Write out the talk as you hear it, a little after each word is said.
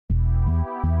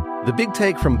The Big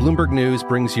Take from Bloomberg News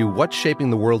brings you what's shaping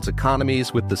the world's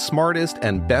economies with the smartest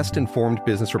and best-informed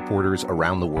business reporters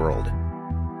around the world.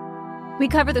 We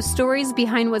cover the stories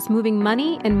behind what's moving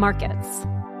money and markets,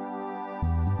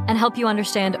 and help you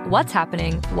understand what's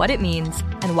happening, what it means,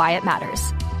 and why it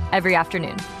matters every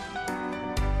afternoon.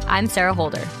 I'm Sarah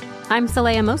Holder. I'm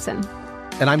Saleha Mohsin.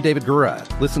 And I'm David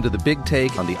Gura. Listen to The Big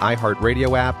Take on the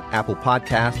iHeartRadio app, Apple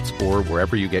Podcasts, or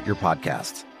wherever you get your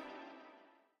podcasts.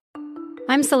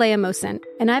 I'm Saleha Mohsin,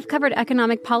 and I've covered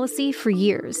economic policy for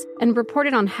years and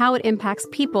reported on how it impacts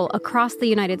people across the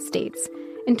United States.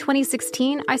 In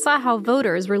 2016, I saw how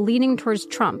voters were leaning towards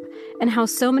Trump and how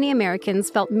so many Americans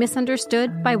felt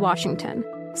misunderstood by Washington.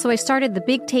 So I started The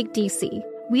Big Take DC.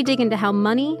 We dig into how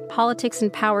money, politics,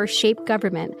 and power shape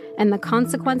government and the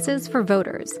consequences for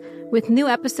voters. With new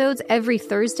episodes every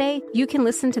Thursday, you can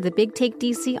listen to The Big Take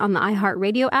DC on the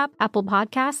iHeartRadio app, Apple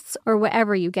Podcasts, or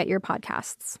wherever you get your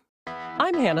podcasts.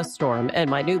 I'm Hannah Storm,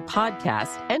 and my new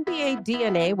podcast, NBA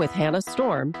DNA with Hannah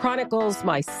Storm, chronicles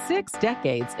my 6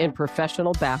 decades in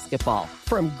professional basketball.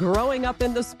 From growing up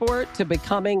in the sport to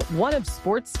becoming one of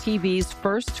sports TV's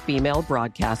first female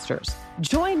broadcasters.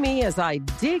 Join me as I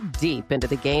dig deep into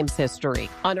the game's history,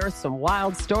 unearth some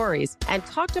wild stories, and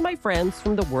talk to my friends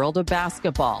from the world of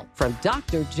basketball, from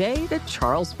Dr. J to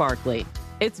Charles Barkley.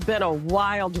 It's been a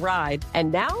wild ride,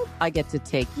 and now I get to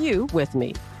take you with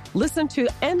me. Listen to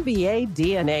NBA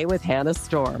DNA with Hannah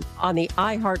Storm on the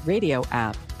iHeartRadio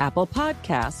app, Apple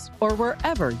Podcasts, or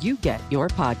wherever you get your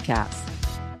podcasts.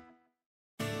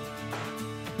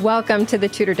 Welcome to the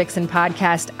Tudor Dixon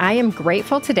podcast. I am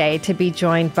grateful today to be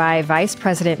joined by Vice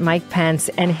President Mike Pence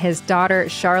and his daughter,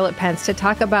 Charlotte Pence, to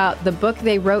talk about the book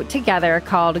they wrote together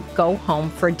called Go Home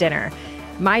for Dinner.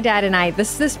 My dad and I,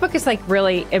 this book is like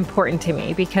really important to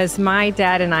me because my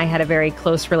dad and I had a very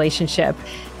close relationship.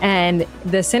 And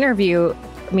this interview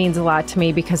means a lot to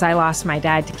me because I lost my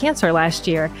dad to cancer last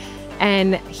year.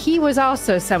 And he was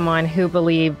also someone who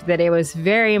believed that it was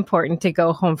very important to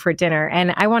go home for dinner.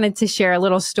 And I wanted to share a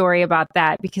little story about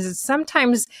that because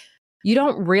sometimes you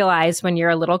don't realize when you're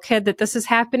a little kid that this is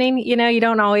happening. You know, you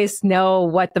don't always know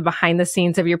what the behind the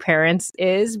scenes of your parents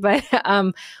is. But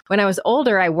when I was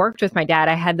older, I worked with my dad.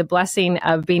 I had the blessing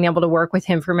of being able to work with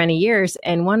him for many years.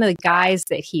 And one of the guys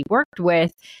that he worked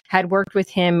with had worked with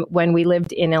him when we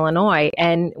lived in Illinois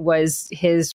and was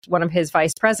one of his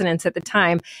vice presidents at the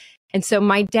time. And so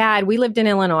my dad, we lived in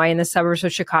Illinois in the suburbs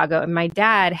of Chicago, and my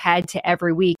dad had to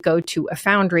every week go to a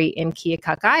foundry in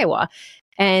Keokuk, Iowa.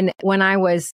 And when that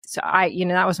was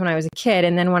when I was a kid.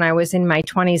 And then when I was in my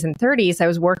 20s and 30s, I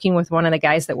was working with one of the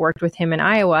guys that worked with him in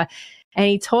Iowa. And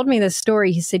he told me this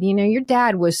story. He said, your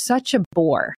dad was such a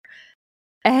bore.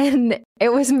 And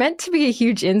it was meant to be a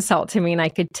huge insult to me. And I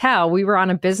could tell. We were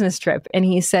on a business trip. And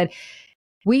he said,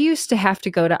 we used to have to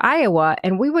go to Iowa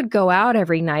and we would go out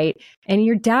every night and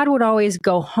your dad would always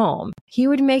go home. He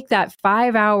would make that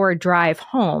 5-hour drive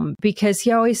home because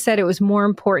he always said it was more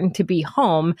important to be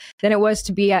home than it was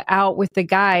to be out with the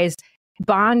guys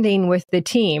bonding with the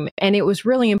team. And it was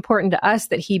really important to us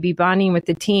that he be bonding with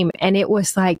the team. And it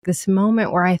was like this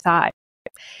moment where I thought,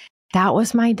 that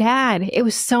was my dad. It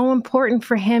was so important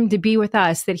for him to be with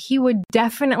us that he would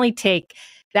definitely take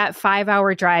that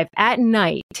 5-hour drive at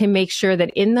night to make sure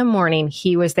that in the morning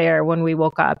he was there when we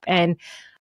woke up. And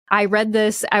I read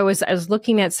this, I was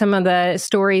looking at some of the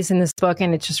stories in this book,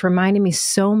 and it just reminded me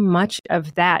so much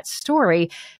of that story.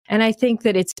 And I think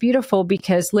that it's beautiful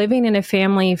because living in a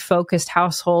family-focused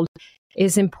household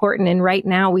is important. And right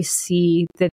now we see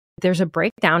that there's a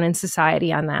breakdown in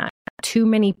society on that. Too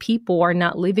many people are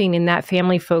not living in that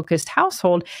family-focused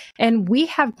household. And we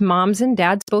have moms and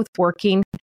dads both working.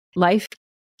 Life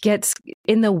gets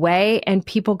in the way and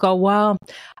people go, well,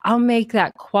 I'll make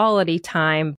that quality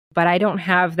time, but I don't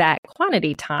have that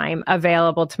quantity time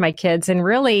available to my kids. And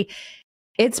really,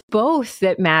 it's both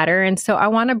that matter. And so I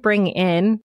want to bring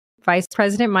in Vice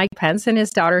President Mike Pence and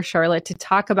his daughter, Charlotte, to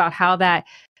talk about how that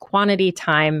quantity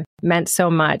time meant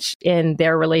so much in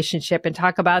their relationship and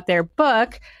talk about their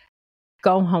book,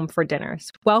 Go Home for Dinners.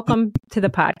 Welcome to the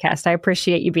podcast. I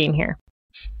appreciate you being here.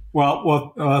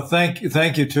 Well, thank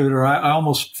you, Tudor. I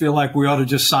almost feel like we ought to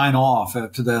just sign off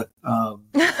after that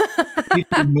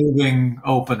deeply moving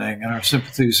opening, and our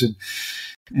sympathies in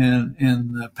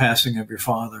the passing of your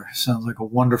father. Sounds like a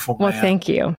wonderful man. Well, thank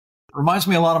you. Reminds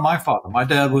me a lot of my father. My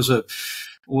dad was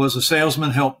a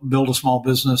salesman, helped build a small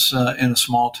business in a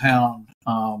small town,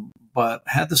 but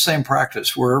had the same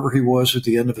practice. Wherever he was at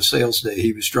the end of a sales day,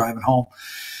 he was driving home.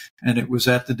 And it was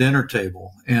at the dinner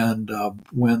table. And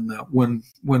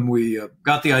when we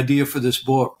got the idea for this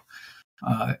book,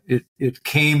 it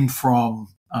came from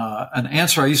an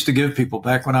answer I used to give people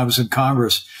back when I was in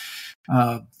Congress.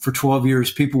 for 12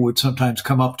 years, people would sometimes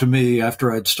come up to me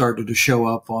after I'd started to show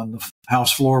up on the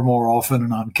house floor more often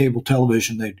and on cable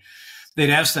television. They'd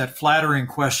ask that flattering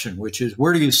question, which is,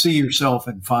 where do you see yourself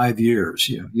in 5 years?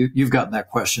 You've gotten that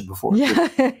question before. Yeah.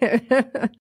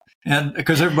 And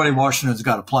because everybody in Washington's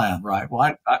got a plan, right?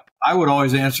 Well, I would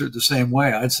always answer it the same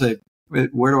way. I'd say,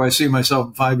 where do I see myself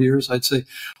in 5 years? I'd say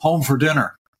home for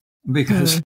dinner,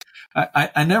 because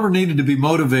I never needed to be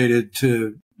motivated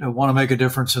to want to make a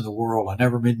difference in the world. I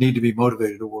never need to be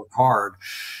motivated to work hard.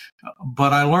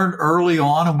 But I learned early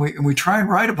on, and we try and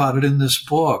write about it in this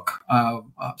book,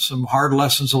 some hard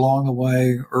lessons along the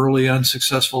way, early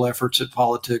unsuccessful efforts at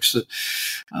politics that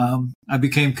I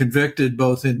became convicted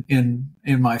both in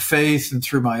my faith and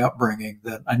through my upbringing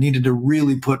that I needed to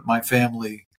really put my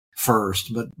family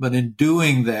first. But in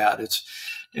doing that,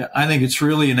 I think it's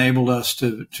really enabled us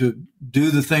to do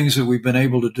the things that we've been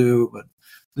able to do. But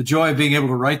the joy of being able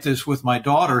to write this with my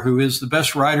daughter, who is the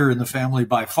best writer in the family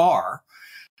by far,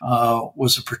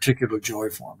 was a particular joy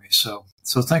for me. So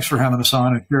thanks for having us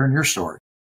on and sharing your story.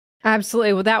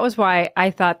 Absolutely. Well, that was why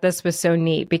I thought this was so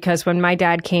neat, because when my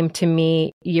dad came to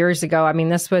me years ago, I mean,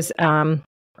 this was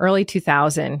early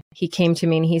 2000, he came to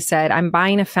me and he said, I'm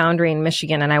buying a foundry in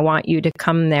Michigan and I want you to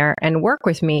come there and work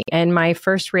with me. And my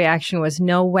first reaction was,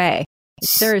 no way.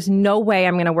 There is no way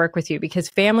I'm going to work with you, because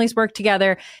families work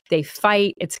together. They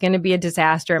fight. It's going to be a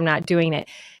disaster. I'm not doing it.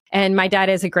 And my dad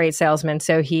is a great salesman.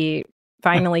 So he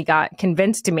finally got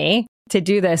convinced me to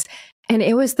do this. And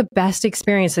it was the best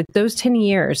experience. Like those 10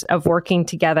 years of working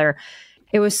together,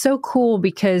 it was so cool,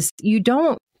 because you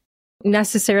don't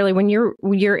necessarily, when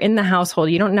you're in the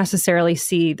household, you don't necessarily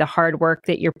see the hard work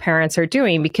that your parents are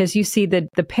doing, because you see the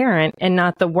parent and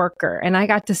not the worker. And I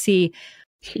got to see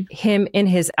him in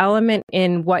his element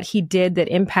in what he did that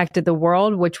impacted the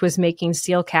world, which was making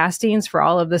steel castings for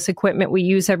all of this equipment we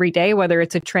use every day, whether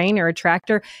it's a train or a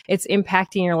tractor. It's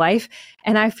impacting your life.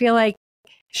 And I feel like,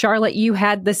 Charlotte, you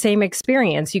had the same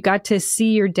experience. You got to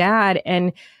see your dad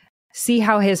and see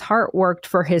how his heart worked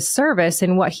for his service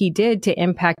and what he did to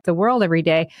impact the world every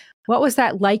day. What was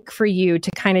that like for you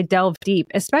to kind of delve deep,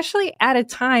 especially at a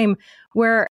time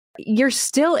where you're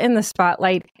still in the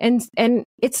spotlight, and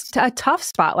it's a tough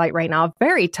spotlight right now, a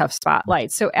very tough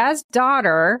spotlight. So as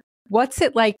daughter, what's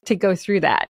it like to go through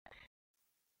that?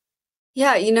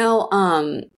 Yeah,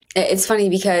 it's funny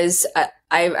because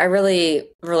I really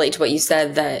relate to what you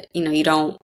said, that, you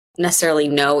don't necessarily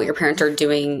know what your parents are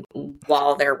doing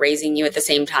while they're raising you at the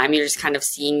same time. You're just kind of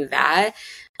seeing that.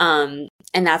 And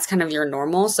that's kind of your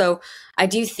normal. So I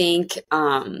do think,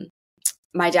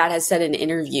 my dad has said in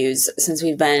interviews since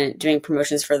we've been doing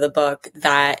promotions for the book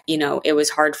that, it was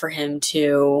hard for him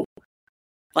to,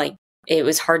 it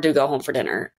was hard to go home for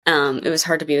dinner. It was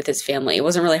hard to be with his family. It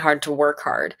wasn't really hard to work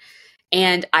hard.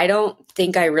 And I don't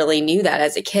think I really knew that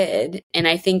as a kid. And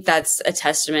I think that's a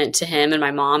testament to him and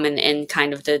my mom and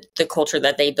kind of the culture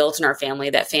that they built in our family,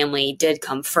 that family did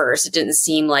come first. It didn't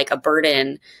seem like a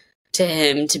burden to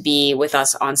him to be with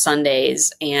us on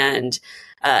Sundays and,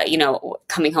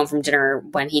 coming home from dinner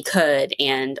when he could,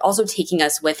 and also taking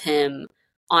us with him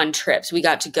on trips. We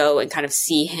got to go and kind of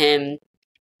see him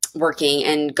working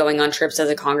and going on trips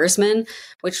as a congressman,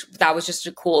 which that was just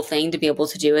a cool thing to be able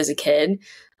to do as a kid.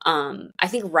 I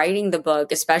think writing the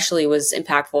book especially was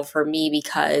impactful for me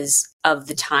because of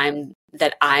the time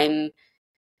that I'm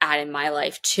at in my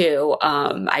life too.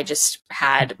 I just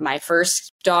had my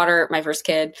first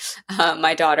kid,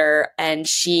 my daughter, and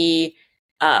she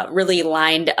really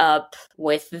lined up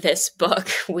with this book.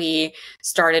 We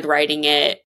started writing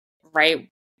it right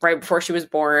before she was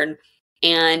born.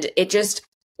 And it just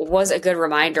was a good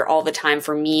reminder all the time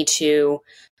for me to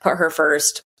put her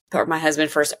first, put my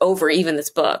husband first over even this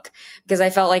book, because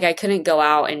I felt like I couldn't go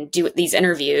out and do these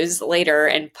interviews later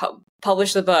and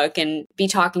publish the book and be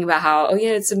talking about how, oh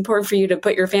yeah, it's important for you to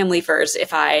put your family first,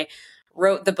 if I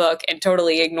wrote the book and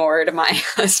totally ignored my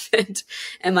husband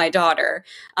and my daughter.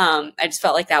 I just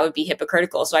felt like that would be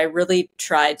hypocritical. So I really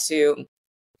tried to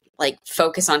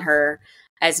focus on her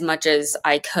as much as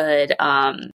I could,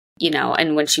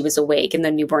 and when she was awake in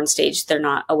the newborn stage, they're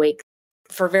not awake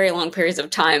for very long periods of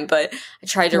time, but I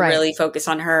tried to really focus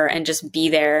on her and just be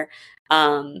there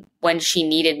when she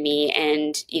needed me.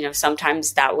 And,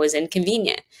 sometimes that was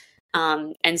inconvenient.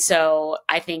 And so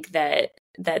I think that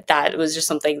was just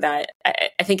something that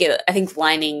I think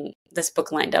this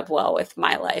book lined up well with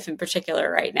my life in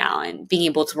particular right now, and being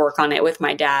able to work on it with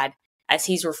my dad as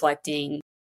he's reflecting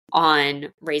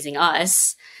on raising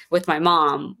us with my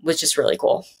mom was just really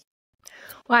cool.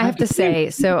 Well, I have to say,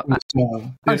 so,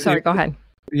 sorry, go ahead.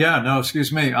 Yeah, no,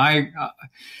 excuse me.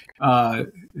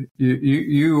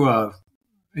 You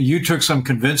you took some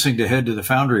convincing to head to the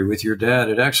Foundry with your dad.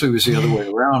 It actually was the other way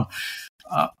around.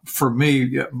 For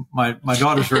me, my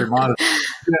daughter's very modest.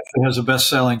 She actually has a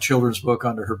best-selling children's book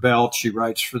under her belt. She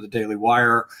writes for the Daily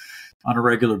Wire on a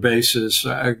regular basis.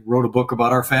 I wrote a book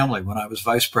about our family when I was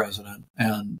vice president,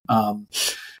 and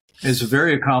is a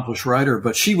very accomplished writer.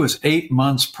 But she was 8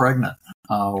 months pregnant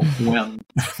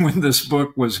when this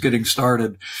book was getting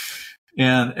started.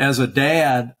 And as a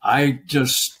dad, I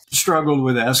just struggled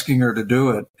with asking her to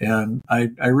do it. And I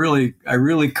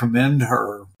really commend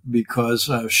her because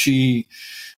she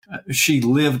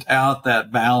lived out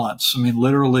that balance. I mean,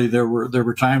 literally, there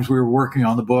were times we were working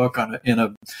on the book in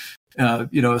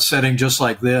a setting just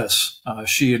like this.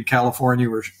 She in California,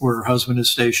 where her husband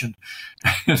is stationed,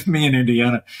 and me in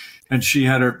Indiana, and she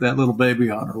had that little baby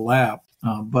on her lap.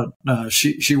 But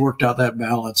she worked out that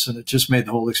balance, and it just made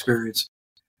the whole experience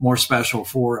more special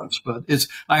for us. But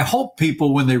I hope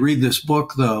people, when they read this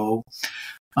book, though,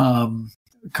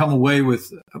 come away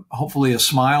with hopefully a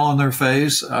smile on their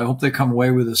face. I hope they come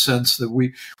away with a sense that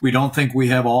we don't think we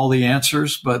have all the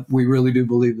answers, but we really do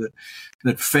believe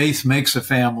that faith makes a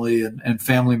family and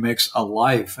family makes a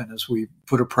life. And as we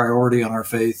put a priority on our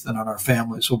faith and on our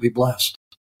families, we'll be blessed.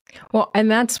 Well, and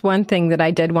that's one thing that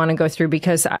I did want to go through,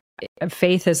 because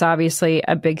faith is obviously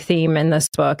a big theme in this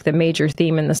book, the major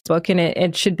theme in this book, and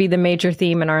it should be the major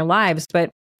theme in our lives. But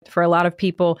for a lot of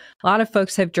people, a lot of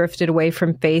folks have drifted away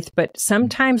from faith. But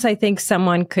sometimes I think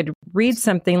someone could read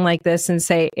something like this and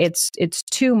say it's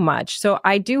too much. So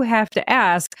I do have to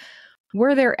ask,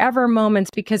 were there ever moments,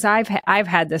 because I've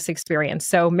had this experience,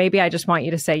 so maybe I just want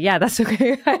you to say, yeah, that's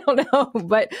okay. I don't know.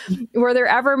 But were there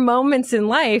ever moments in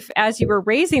life as you were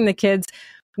raising the kids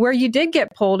where you did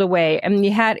get pulled away, and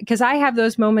you had, because I have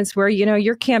those moments where,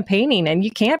 you're campaigning and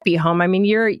you can't be home. I mean,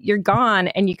 you're gone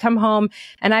and you come home,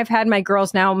 and I've had my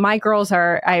girls now. My girls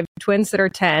I have twins that are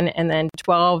 10 and then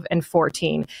 12 and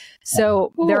 14.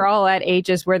 So they're all at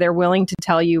ages where they're willing to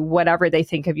tell you whatever they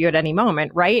think of you at any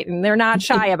moment, right? And they're not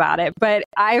shy about it. But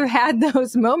I've had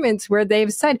those moments where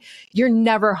they've said, you're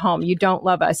never home. You don't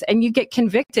love us. And you get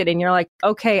convicted and you're like,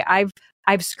 okay, I've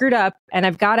screwed up and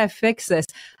I've got to fix this.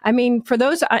 I mean, for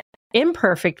those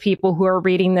imperfect people who are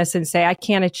reading this and say, I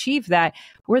can't achieve that,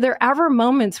 were there ever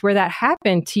moments where that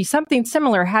happened to you, something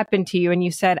similar happened to you, and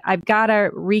you said, I've got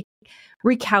to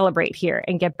recalibrate here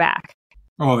and get back?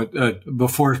 Oh,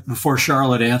 before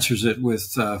Charlotte answers it with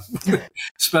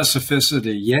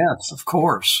specificity, yes, of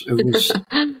course. It was.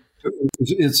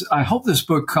 I hope this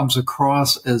book comes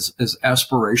across as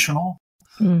aspirational.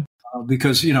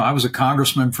 Because, I was a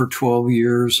congressman for 12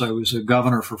 years. I was a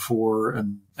governor for 4,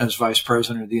 and as vice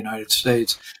president of the United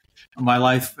States. My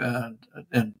life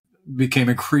and became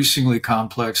increasingly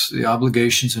complex, the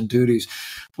obligations and duties.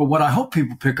 But what I hope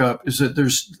people pick up is that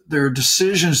there are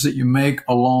decisions that you make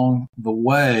along the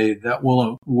way that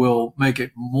will make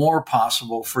it more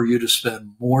possible for you to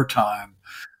spend more time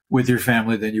with your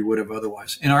family than you would have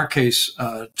otherwise. In our case,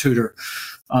 Tudor,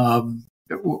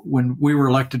 when we were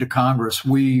elected to Congress,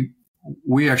 we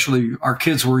actually, our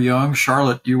kids were young.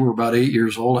 Charlotte, you were about 8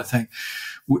 years old, I think.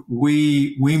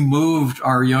 We moved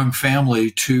our young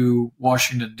family to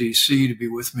Washington, D.C. to be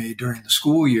with me during the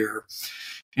school year,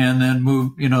 and then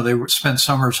moved, they spent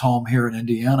summers home here in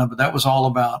Indiana. But that was all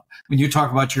about, when you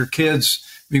talk about your kids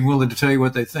being willing to tell you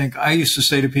what they think, I used to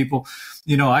say to people,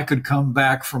 I could come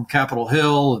back from Capitol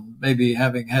Hill and maybe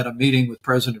having had a meeting with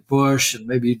President Bush and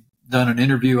maybe done an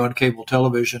interview on cable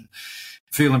television,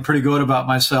 feeling pretty good about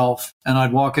myself. And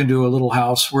I'd walk into a little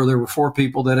house where there were 4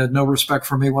 people that had no respect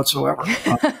for me whatsoever.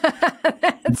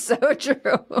 That's so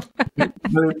true.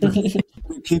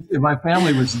 My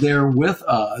family was there with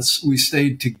us. We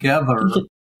stayed together.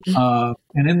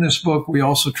 And in this book, we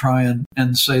also try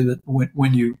and say that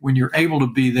when you're able to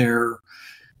be there,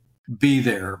 be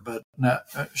there. But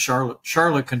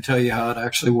Charlotte can tell you how it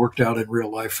actually worked out in real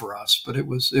life for us. But it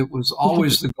was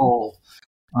always the goal.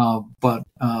 But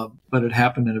it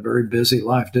happened in a very busy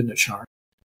life, didn't it, Char?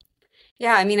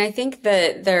 Yeah, I mean, I think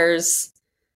that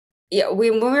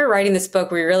when we were writing this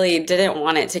book, we really didn't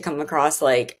want it to come across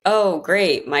like, oh,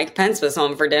 great, Mike Pence was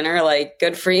home for dinner. Like,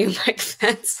 good for you, Mike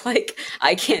Pence. Like,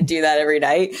 I can't do that every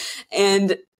night.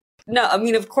 And no, I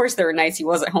mean, of course, there were nights he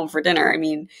wasn't home for dinner. I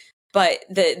mean, but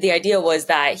the idea was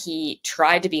that he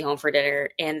tried to be home for dinner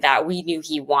and that we knew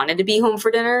he wanted to be home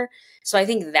for dinner. So I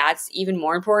think that's even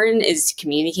more important, is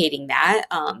communicating that.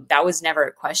 That was never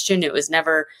a question.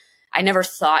 I never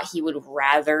thought he would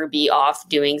rather be off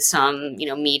doing some,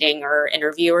 meeting or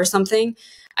interview or something.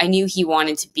 I knew he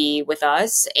wanted to be with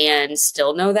us and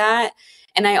still know that.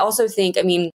 And I also think,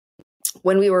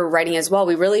 when we were writing as well,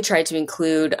 we really tried to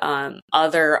include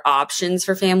other options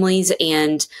for families.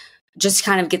 And just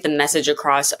kind of get the message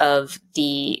across of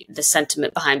the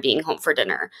sentiment behind being home for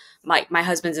dinner. My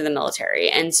husband's in the military,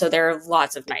 and so there are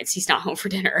lots of nights he's not home for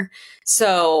dinner.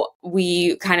 So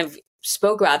we kind of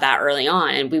spoke about that early on,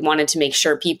 and we wanted to make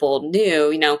sure people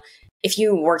knew, if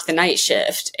you work the night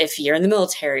shift, if you're in the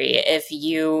military, if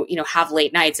you have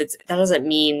late nights, that doesn't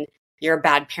mean you're a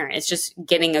bad parent. It's just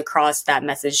getting across that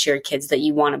message to your kids that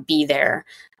you want to be there,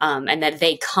 and that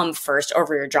they come first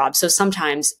over your job. So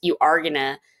sometimes you are going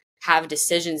to have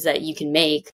decisions that you can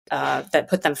make that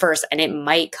put them first, and it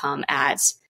might come at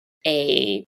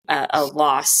a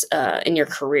loss in your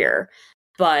career,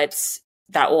 but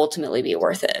that will ultimately be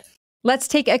worth it. Let's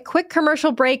take a quick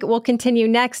commercial break. We'll continue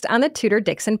next on the Tudor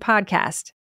Dixon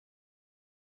podcast.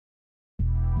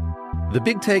 The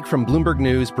Big Take from Bloomberg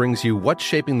News brings you what's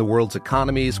shaping the world's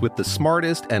economies with the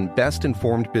smartest and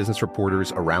best-informed business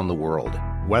reporters around the world.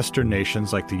 Western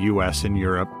nations like the U.S. and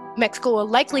Europe. Mexico will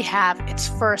likely have its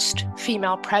first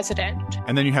female president.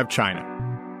 And then you have China.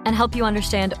 And help you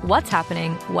understand what's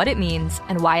happening, what it means,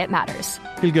 and why it matters.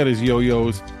 He'll get his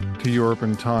yo-yos to Europe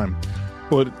in time.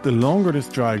 But the longer this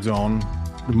drags on,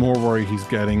 the more worry he's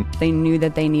getting. They knew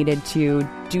that they needed to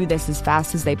do this as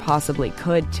fast as they possibly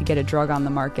could to get a drug on the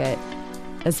market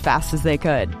as fast as they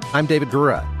could. I'm David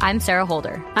Gura. I'm Sarah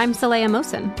Holder. I'm Saleha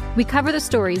Mohsen. We cover the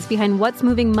stories behind what's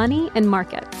moving money and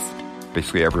markets.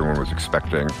 Basically, everyone was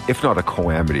expecting, if not a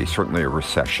calamity, certainly a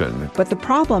recession. But the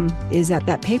problem is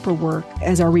that paperwork,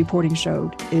 as our reporting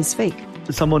showed, is fake.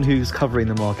 As someone who's covering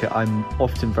the market, I'm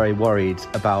often very worried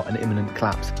about an imminent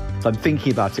collapse. So I'm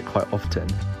thinking about it quite often.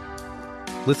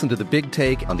 Listen to The Big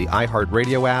Take on the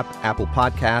iHeartRadio app, Apple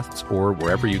Podcasts, or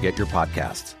wherever you get your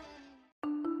podcasts.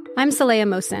 I'm Saleha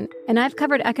Mohsen, and I've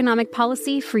covered economic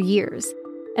policy for years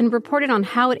and reported on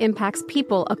how it impacts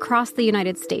people across the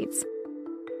United States.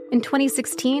 In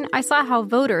 2016, I saw how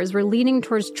voters were leaning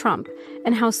towards Trump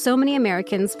and how so many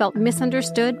Americans felt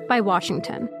misunderstood by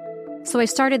Washington. So I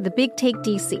started The Big Take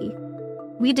DC.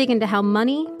 We dig into how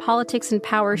money, politics, and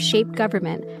power shape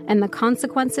government and the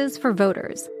consequences for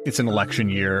voters. It's an election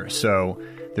year, so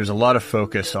there's a lot of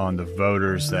focus on the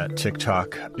voters that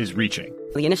TikTok is reaching.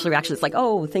 The initial reaction is like,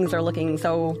 oh, things are looking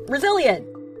so resilient.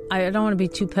 I don't want to be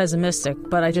too pessimistic,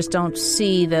 but I just don't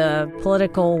see the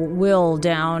political will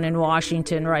down in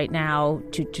Washington right now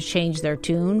to change their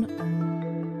tune.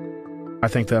 I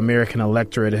think the American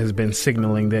electorate has been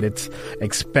signaling that it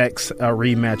expects a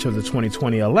rematch of the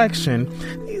 2020 election.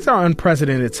 These are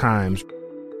unprecedented times.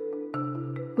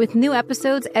 With new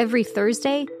episodes every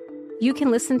Thursday, you can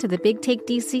listen to The Big Take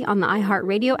DC on the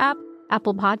iHeartRadio app,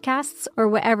 Apple Podcasts, or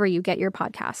wherever you get your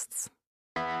podcasts.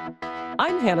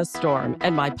 I'm Hannah Storm,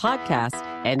 and my podcast,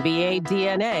 NBA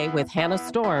DNA with Hannah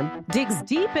Storm, digs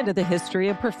deep into the history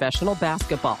of professional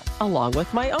basketball, along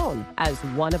with my own, as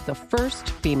one of the first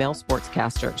female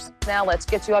sportscasters. Now let's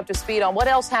get you up to speed on what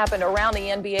else happened around the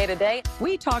NBA today.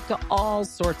 We talk to all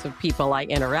sorts of people I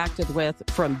interacted with,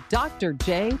 from Dr.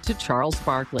 J to Charles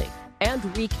Barkley, and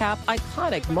recap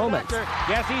iconic moments.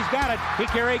 Yes, he's got it.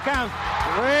 Here he comes.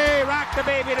 Way rock the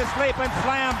baby to sleep and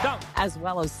slam dunk. As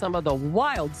well as some of the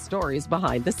wild stories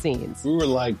behind the scenes. We were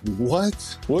like,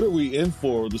 what? What are we in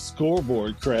for? The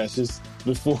scoreboard crashes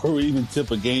before we even tip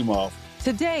a game off.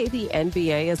 Today, the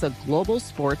NBA is a global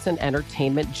sports and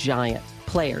entertainment giant.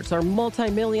 Players are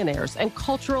multimillionaires and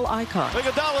cultural icons.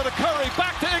 Iguodala to Curry,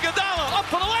 back to Iguodala, up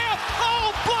for the layup.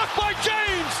 Oh, blocked by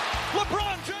James.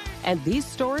 LeBron James. And these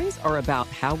stories are about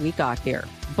how we got here,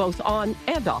 both on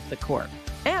and off the court.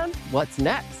 And what's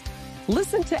next?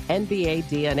 Listen to NBA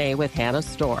DNA with Hannah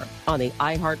Storm on the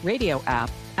iHeartRadio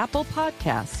app, Apple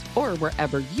Podcasts, or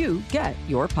wherever you get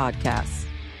your podcasts.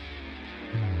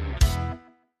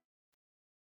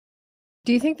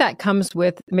 Do you think that comes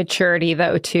with maturity,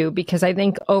 though, too? Because I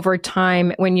think over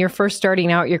time, when you're first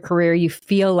starting out your career, you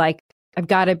feel like, I've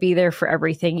got to be there for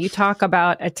everything. You talk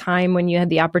about a time when you had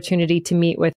the opportunity to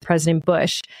meet with President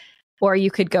Bush, or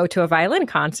you could go to a violin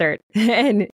concert,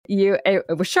 and it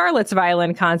was Charlotte's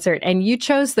violin concert, and you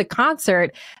chose the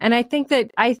concert. And I think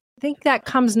that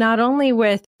comes not only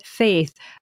with faith,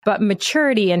 but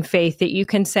maturity and faith, that you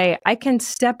can say, I can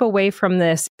step away from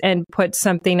this and put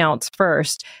something else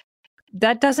first.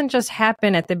 That doesn't just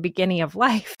happen at the beginning of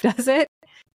life, does it?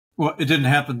 Well, it didn't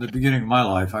happen at the beginning of my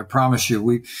life. I promise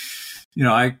you.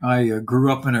 I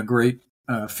grew up in a great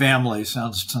family.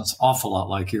 Sounds awful lot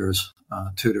like yours,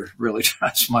 Tudor. Really,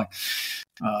 that's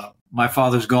my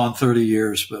father's gone 30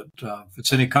 years, but if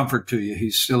it's any comfort to you,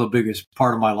 he's still the biggest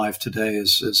part of my life today,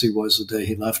 as he was the day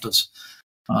he left us.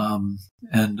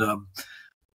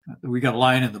 We got a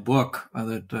line in the book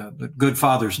that good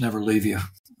fathers never leave you.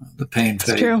 The pain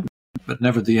fades, but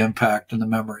never the impact and the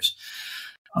memories.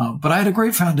 But I had a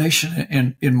great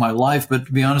foundation in my life. But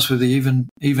to be honest with you,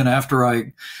 even after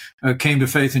I came to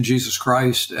faith in Jesus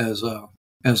Christ as a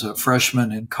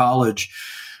freshman in college,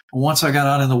 once I got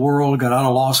out in the world, got out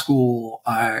of law school,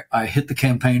 I hit the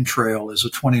campaign trail as a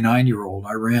 29-year-old.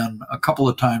 I ran a couple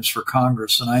of times for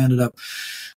Congress, and I ended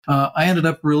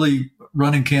up really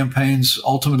running campaigns.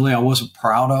 Ultimately, I wasn't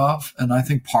proud of, and I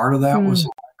think part of that was a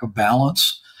lack of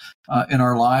balance in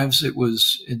our lives. It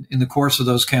was in the course of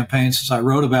those campaigns, as I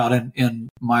wrote about in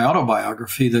my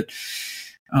autobiography, that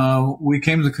we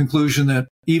came to the conclusion that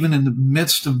even in the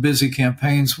midst of busy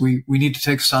campaigns, we need to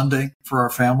take Sunday for our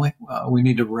family. We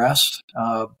need to rest.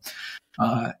 And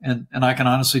I can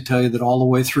honestly tell you that all the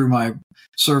way through my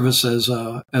service as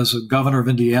a governor of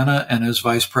Indiana and as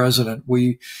vice president,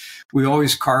 we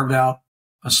always carved out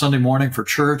a Sunday morning for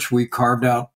church. We carved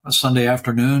out a Sunday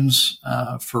afternoons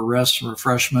for rest and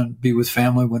refreshment, be with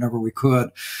family whenever we could.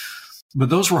 But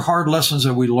those were hard lessons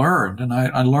that we learned, and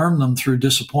I learned them through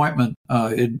disappointment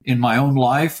in my own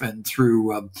life and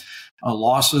through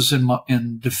losses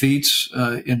in defeats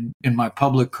in my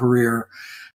public career.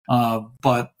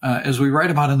 But as we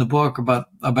write about in the book about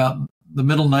the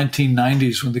middle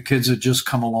 1990s, when the kids had just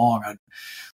come along,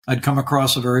 I'd come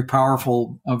across a very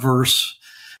powerful verse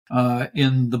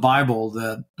in the Bible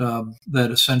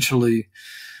that essentially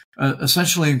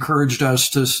encouraged us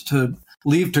to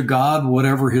leave to God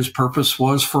whatever His purpose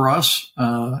was for us,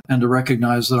 and to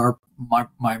recognize that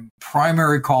my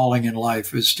primary calling in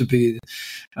life is to be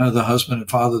the husband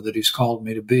and father that He's called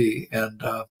me to be, and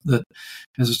that,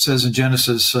 as it says in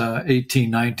Genesis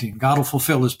 18:19, God will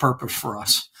fulfill His purpose for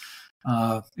us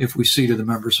if we see to the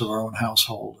members of our own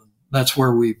household. And that's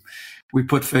where we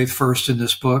put faith first in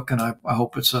this book, and I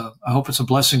hope it's a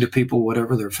blessing to people,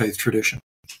 whatever their faith tradition.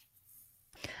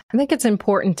 I think it's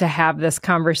important to have this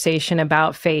conversation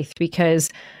about faith, because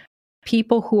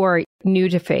people who are new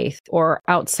to faith or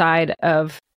outside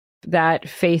of that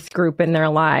faith group in their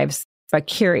lives, but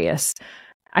curious,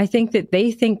 I think that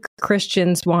they think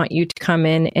Christians want you to come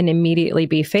in and immediately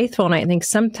be faithful. And I think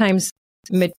sometimes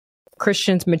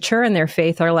Christians mature in their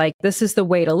faith are like, this is the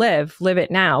way to live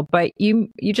it now. But you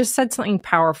just said something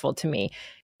powerful to me.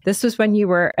 This was when you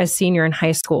were a senior in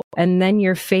high school, and then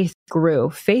your faith grew.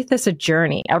 Faith is a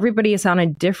journey. Everybody is on a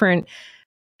different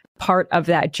part of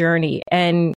that journey,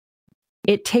 and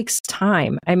it takes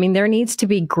time. I mean, there needs to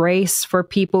be grace for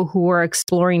people who are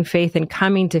exploring faith and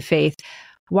coming to faith.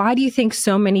 Why do you think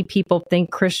so many people think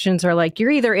Christians are like,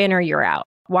 you're either in or you're out?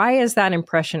 Why is that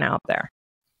impression out there?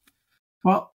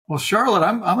 Well, Charlotte,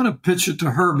 I'm going to pitch it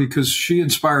to her, because she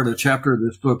inspired a chapter of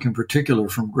this book in particular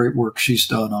from great work she's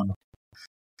done on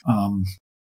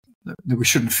that we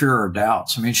shouldn't fear our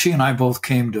doubts. I mean, she and I both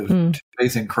came to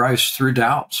faith in Christ through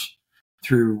doubts,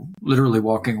 through literally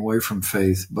walking away from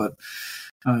faith. But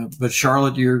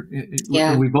Charlotte,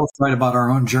 we both write about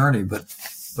our own journey, but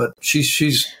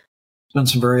she's done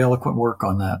some very eloquent work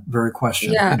on that very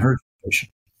question in her situation.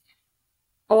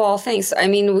 Oh, well, thanks. I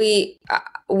mean, we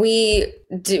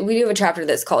do have a chapter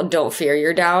that's called "Don't Fear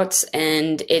Your Doubts,"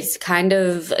 and it's kind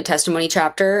of a testimony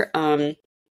chapter.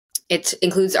 It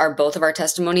includes both of our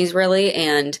testimonies, really,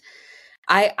 and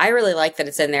I really like that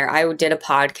it's in there. I did a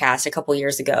podcast a couple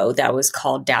years ago that was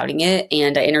called "Doubting It,"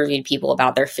 and I interviewed people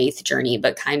about their faith journey,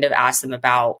 but kind of asked them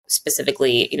about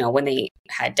specifically, when they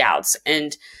had doubts.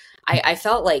 And I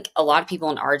felt like a lot of people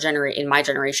in my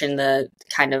generation, the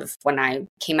kind of when I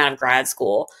came out of grad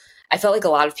school, I felt like a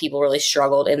lot of people really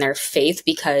struggled in their faith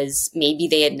because maybe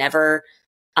they had never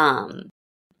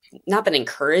not been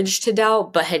encouraged to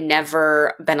doubt, but had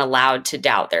never been allowed to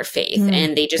doubt their faith.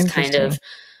 And they just kind of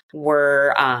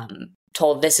were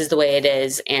told this is the way it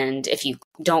is. And if you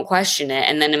don't question it,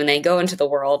 and then when they go into the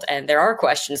world and there are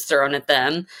questions thrown at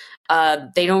them,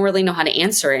 they don't really know how to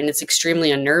answer it. And it's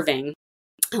extremely unnerving.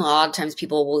 A lot of times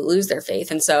people will lose their faith.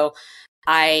 And so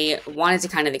I wanted to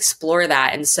kind of explore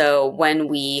that. And so when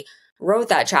we wrote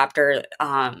that chapter,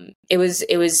 it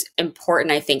was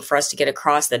important, I think, for us to get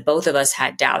across that both of us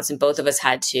had doubts and both of us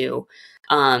had to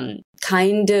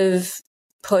kind of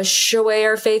push away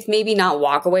our faith, maybe not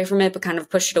walk away from it, but kind of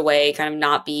push it away, kind of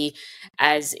not be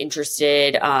as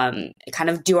interested, kind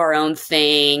of do our own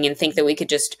thing and think that we could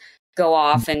just go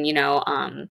off and,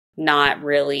 not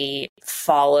really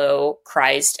follow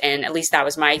Christ. And at least that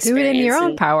was my experience. Do it in your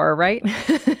own power, right?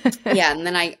 Yeah. And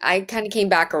then I kind of came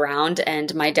back around,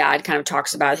 and my dad kind of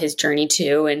talks about his journey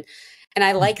too. And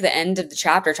I like the end of the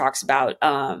chapter talks about,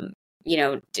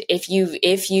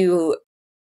 if you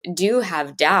do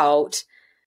have doubt,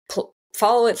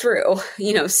 follow it through,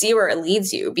 see where it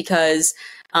leads you, because,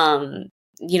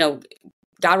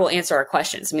 God will answer our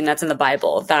questions. I mean, that's in the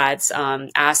Bible. That's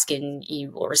ask and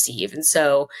you will receive. And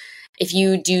so if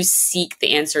you do seek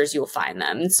the answers, you'll find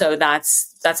them. And so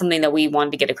that's something that we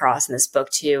wanted to get across in this book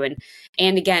too.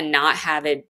 And again, not have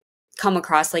it come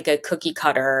across like a cookie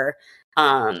cutter,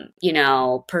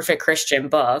 perfect Christian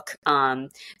book. There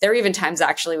were even times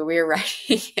actually where we were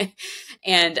writing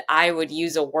and I would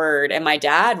use a word and my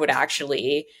dad would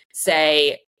actually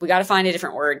say, we got to find a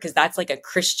different word because that's like a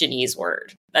Christianese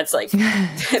word. That's like,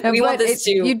 we want this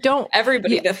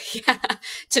everybody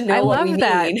to know what we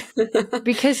mean.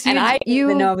 Because and I didn't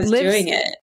even know I was doing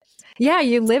it. Yeah,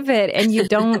 you live it and you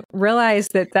don't realize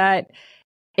that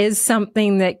is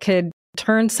something that could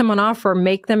turn someone off or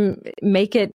make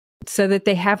it so that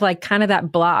they have like kind of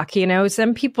that block.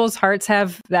 Some people's hearts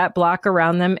have that block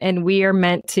around them, and we are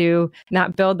meant to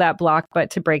not build that block,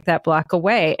 but to break that block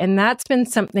away. And that's been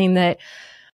something that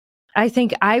I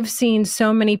think I've seen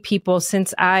so many people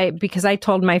because I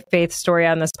told my faith story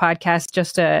on this podcast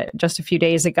just a few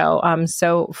days ago.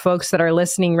 So folks that are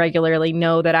listening regularly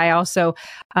know that I also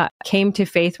came to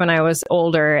faith when I was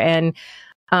older, and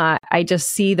I just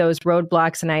see those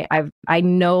roadblocks, and I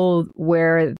know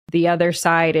where the other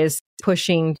side is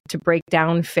pushing to break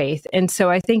down faith. And so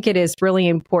I think it is really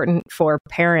important for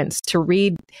parents to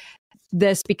read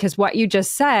this, because what you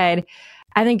just said,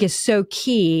 I think, is so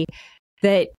key,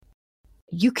 that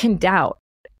you can doubt.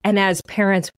 And as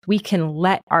parents, we can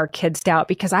let our kids doubt,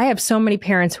 because I have so many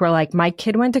parents who are like, my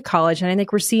kid went to college. And I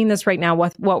think we're seeing this right now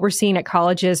with what we're seeing at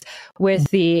colleges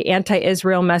with the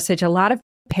anti-Israel message. A lot of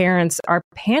parents are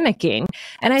panicking.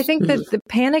 And I think that the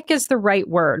panic is the right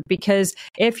word, because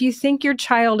if you think your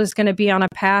child is going to be on a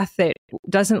path that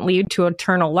doesn't lead to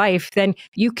eternal life, then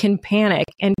you can panic,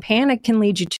 and panic can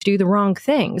lead you to do the wrong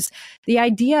things. The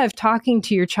idea of talking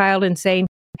to your child and saying,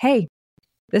 hey,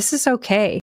 this is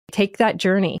okay. Take that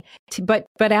journey, but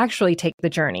actually take the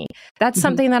journey. That's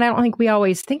something that I don't think we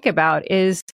always think about,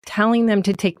 is telling them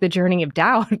to take the journey of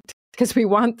doubt, because we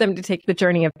want them to take the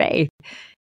journey of faith.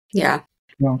 Yeah.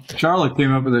 Well, Charlotte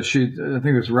came up with a sheet. I think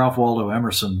it was Ralph Waldo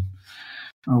Emerson.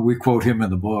 We quote him in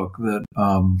the book that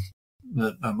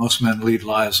most men lead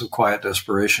lives of quiet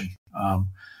desperation.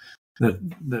 That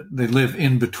they live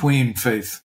in between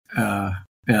faith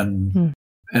and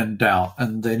doubt,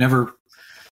 and they never.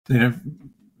 A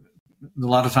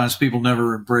lot of times people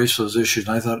never embrace those issues.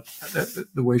 And I thought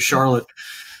the way Charlotte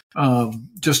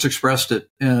just expressed it,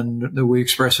 and the way we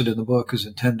express it in the book, is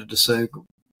intended to say,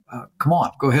 come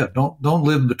on, go ahead. Don't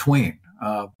live between.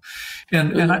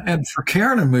 And for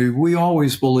Karen and me, we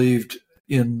always believed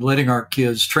in letting our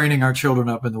kids, training our children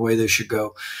up in the way they should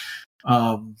go,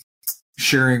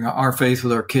 sharing our faith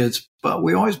with our kids. But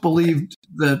we always believed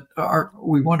that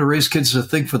we want to raise kids to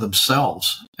think for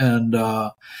themselves. And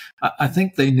I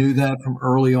think they knew that from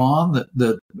early on,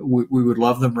 that we would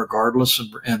love them regardless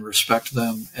and respect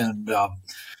them. And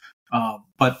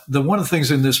but one of the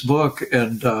things in this book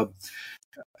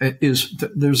is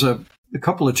there's a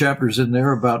couple of chapters in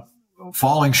there about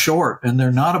falling short, and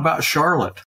they're not about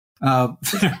Charlotte. I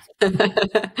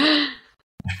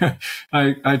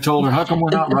told her, how come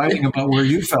we're not writing about where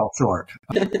you fell short?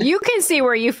 You can see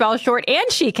where you fell short,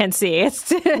 and she can see. I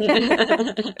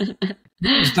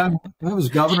was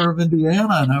governor of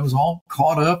Indiana, and I was all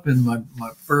caught up in my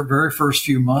very first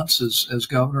few months as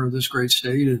governor of this great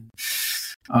state, and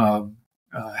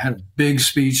had a big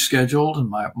speech scheduled, and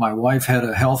my wife had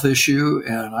a health issue,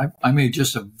 and I made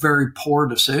just a very poor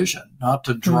decision not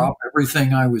to drop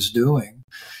everything I was doing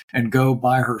and go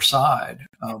by her side,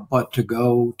 but to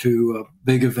go to a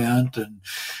big event. And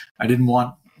I didn't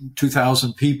want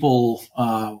 2,000 people,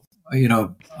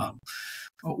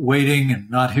 waiting and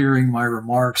not hearing my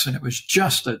remarks. And it was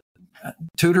just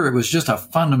Tudor, it was just a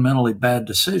fundamentally bad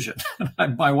decision.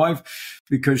 My wife,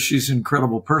 because she's an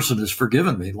incredible person, has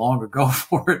forgiven me long ago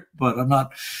for it, but I'm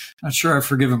not sure I've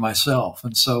forgiven myself.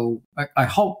 And so I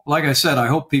hope, like I said, I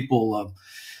hope people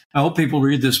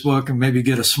read this book and maybe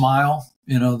get a smile.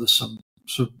 There's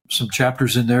some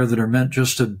chapters in there that are meant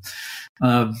just to,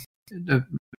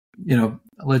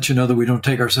 let you know that we don't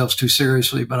take ourselves too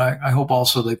seriously. But I hope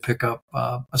also they pick up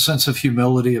a sense of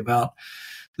humility about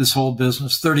this whole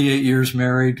business. 38 years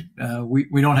married.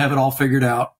 We don't have it all figured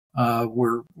out.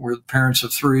 We're the parents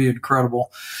of 3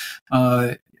 incredible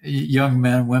young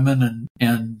men and women,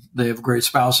 and they have great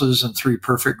spouses and 3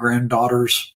 perfect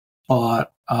granddaughters.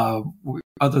 But other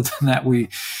than that,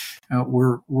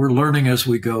 we're learning as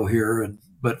we go here.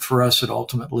 But for us, it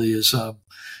ultimately is.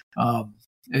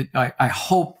 I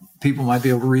hope people might be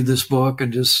able to read this book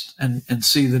and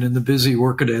see that in the busy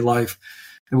workaday life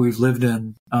that we've lived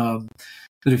in,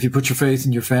 that if you put your faith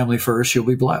in your family first, you'll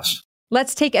be blessed.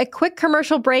 Let's take a quick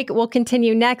commercial break. We'll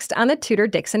continue next on the Tudor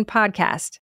Dixon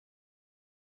podcast.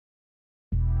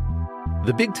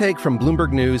 The Big Take from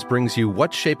Bloomberg News brings you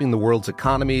what's shaping the world's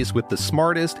economies with the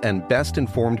smartest and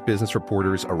best-informed business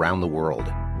reporters around the world.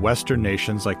 Western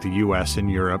nations like the U.S. and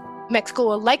Europe. Mexico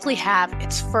will likely have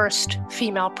its first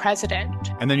female president.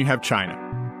 And then you have China.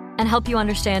 And help you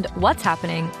understand what's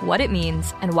happening, what it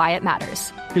means, and why it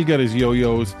matters. He'll get his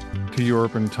yo-yos to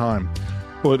Europe in time.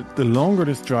 But the longer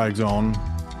this drags on,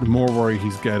 the more worried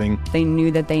he's getting. They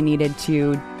knew that they needed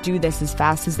to do this as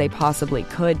fast as they possibly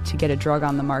could to get a drug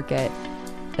on the market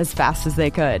as fast as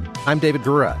they could. I'm David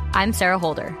Gura. I'm Sarah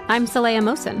Holder. I'm Saleha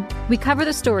Mohsin. We cover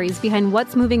the stories behind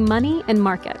what's moving money and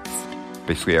markets.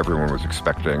 Basically, everyone was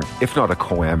expecting, if not a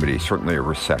calamity, certainly a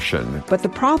recession. But the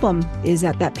problem is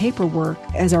that paperwork,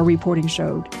 as our reporting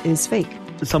showed, is fake.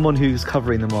 As someone who's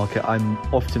covering the market, I'm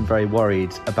often very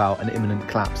worried about an imminent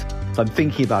collapse. So I'm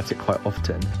thinking about it quite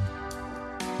often.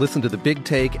 Listen to The Big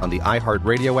Take on the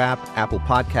iHeartRadio app, Apple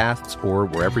Podcasts, or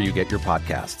wherever you get your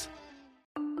podcasts.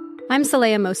 I'm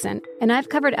Saleha Mohsin, and I've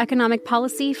covered economic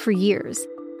policy for years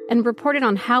and reported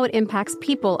on how it impacts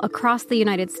people across the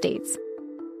United States.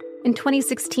 In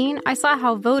 2016, I saw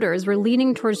how voters were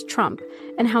leaning towards Trump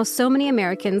and how so many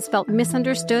Americans felt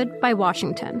misunderstood by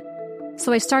Washington.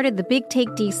 So I started The Big Take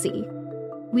DC.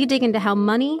 We dig into how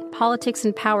money, politics,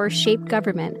 and power shape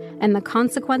government and the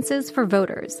consequences for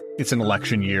voters. It's an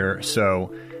election year,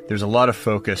 so there's a lot of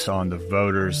focus on the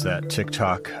voters that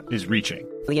TikTok is reaching.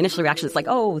 The initial reaction is like,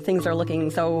 oh, things are looking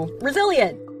so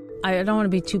resilient. I don't want to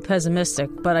be too pessimistic,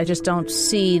 but I just don't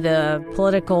see the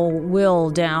political will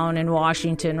down in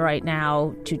Washington right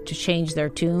now to change their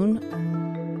tune.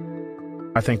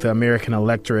 I think the American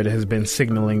electorate has been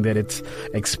signaling that it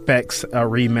expects a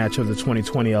rematch of the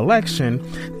 2020 election.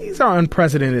 These are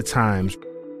unprecedented times.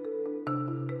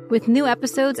 With new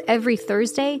episodes every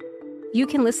Thursday, you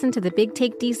can listen to The Big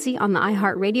Take DC on the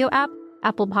iHeartRadio app,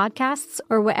 Apple Podcasts,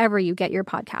 or wherever you get your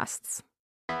podcasts.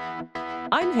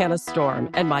 I'm Hannah Storm,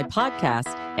 and my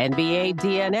podcast, NBA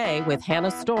DNA with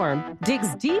Hannah Storm,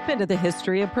 digs deep into the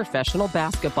history of professional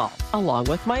basketball, along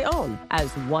with my own, as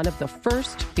one of the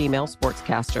first female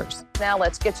sportscasters. Now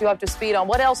let's get you up to speed on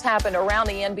what else happened around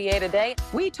the NBA today.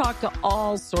 We talk to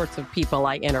all sorts of people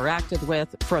I interacted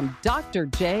with, from Dr.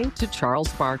 J to Charles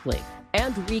Barkley,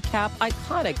 and recap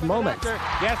iconic moments.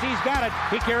 Yes, he's got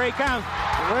it. Here he comes.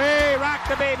 Way rock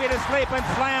the baby to sleep and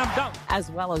slam dunk.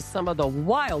 As well as some of the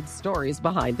wild stories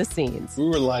behind the scenes. We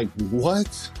were like,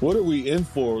 what? What are we in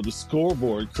for? The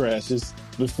scoreboard crashes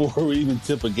before we even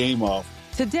tip a game off.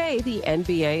 Today, the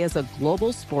NBA is a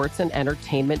global sports and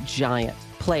entertainment giant.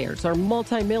 Players are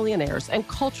multimillionaires and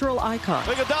cultural icons.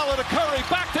 Iguodala to Curry,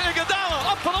 back to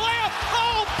Iguodala, up for the layup.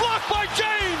 Oh, blocked by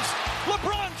James.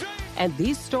 LeBron James. And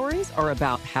these stories are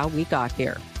about how we got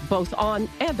here, both on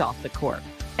and off the court.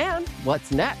 And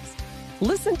what's next?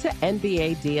 Listen to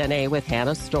NBA DNA with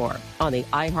Hannah Storm on the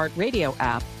iHeartRadio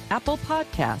app, Apple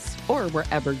Podcasts, or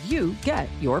wherever you get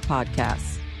your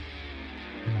podcasts.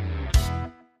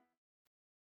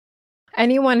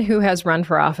 Anyone who has run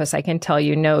for office, I can tell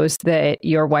you, knows that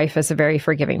your wife is a very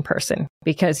forgiving person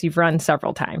because you've run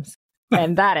several times.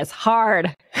 And that is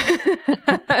hard.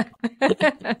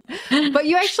 But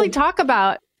you actually talk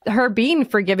about her being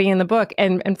forgiving in the book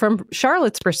and from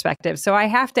Charlotte's perspective. So I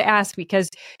have to ask, because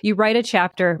you write a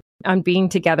chapter on being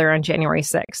together on January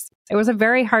 6th. It was a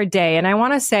very hard day. And I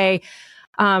want to say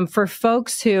for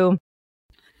folks who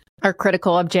are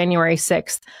critical of January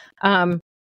 6th,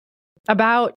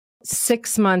 about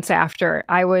 6 months after,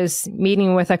 I was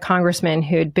meeting with a congressman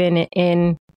who had been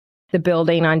in the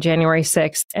building on January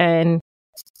 6th. And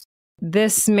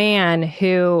this man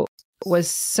who was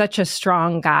such a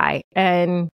strong guy,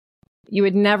 and you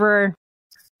would never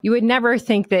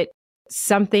think that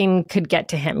something could get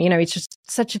to him. You know, he's just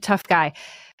such a tough guy,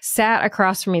 sat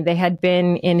across from me. They had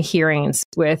been in hearings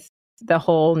with the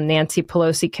whole Nancy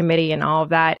Pelosi committee and all of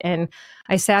that. And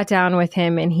I sat down with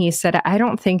him and he said, I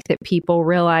don't think that people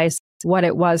realize what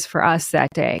it was for us that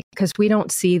day, because we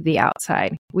don't see the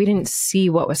outside. We didn't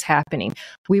see what was happening.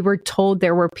 We were told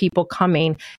there were people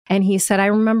coming. And he said, I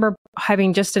remember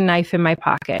having just a knife in my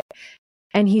pocket.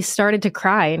 And he started to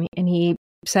cry. And he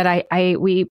said,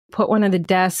 we put one of the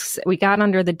desks, we got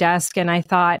under the desk, and I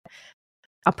thought,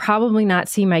 I'll probably not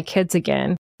see my kids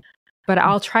again, but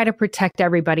I'll try to protect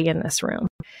everybody in this room.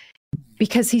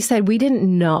 Because he said, we didn't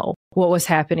know what was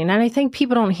happening. And I think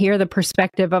people don't hear the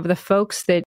perspective of the folks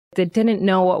that didn't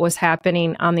know what was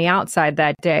happening on the outside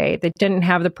that day, that didn't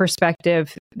have the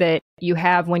perspective that you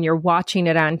have when you're watching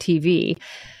it on TV.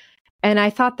 And I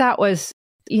thought that was,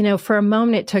 you know, for a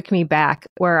moment it took me back,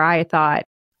 where I thought,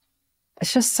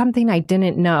 it's just something I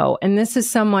didn't know. And this is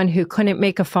someone who couldn't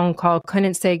make a phone call,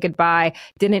 couldn't say goodbye,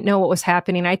 didn't know what was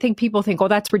happening. I think people think, oh,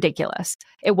 that's ridiculous.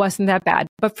 It wasn't that bad.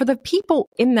 But for the people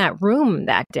in that room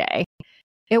that day,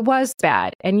 it was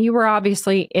bad. And you were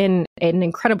obviously in an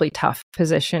incredibly tough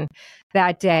position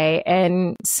that day.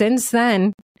 And since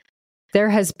then, there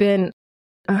has been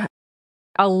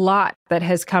a lot that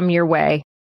has come your way.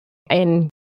 And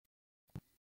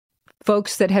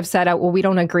folks that have said, well, we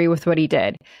don't agree with what he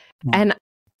did. And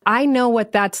I know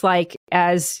what that's like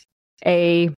as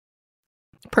a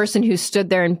person who stood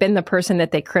there and been the person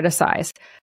that they criticize.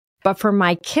 But for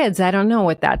my kids, I don't know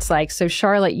what that's like. So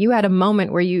Charlotte, you had a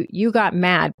moment where you got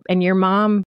mad and your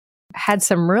mom had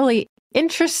some really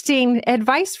interesting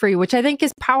advice for you, which I think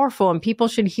is powerful and people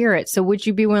should hear it. So would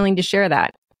you be willing to share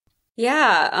that?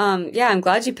 Yeah. I'm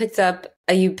glad you picked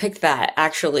that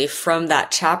actually from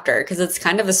that chapter, because it's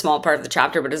kind of a small part of the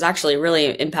chapter, but it's actually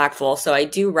really impactful. So I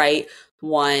do write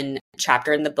one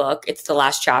chapter in the book. It's the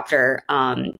last chapter.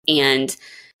 And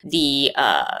the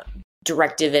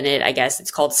directive in it, I guess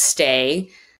it's called Stay.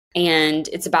 And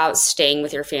it's about staying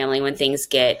with your family when things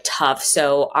get tough.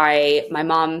 So my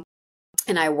mom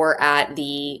and I were at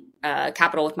the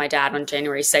Capitol with my dad on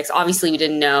January 6th. Obviously, we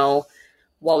didn't know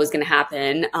what was going to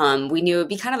happen. We knew it would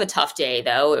be kind of a tough day,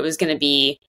 though. It was going to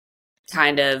be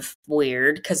kind of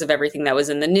weird because of everything that was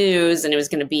in the news, and it was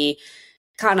going to be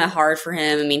kind of hard for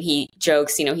him. I mean, he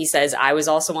jokes, he says, I was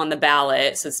also on the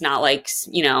ballot, so it's not like,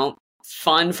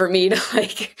 fun for me to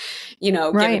like, give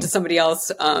it to somebody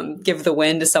else, give the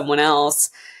win to someone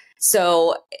else.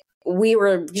 So we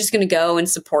were just going to go and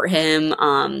support him.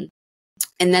 And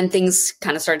then things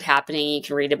kind of started happening. You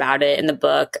can read about it in the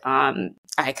book.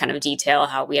 I kind of detail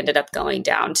how we ended up going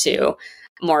down to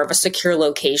more of a secure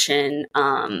location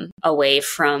away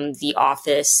from the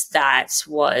office that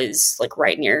was like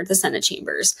right near the Senate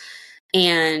chambers.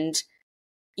 And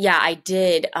yeah, I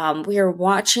did. We were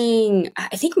watching,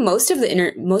 I think most of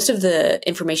the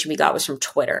information we got was from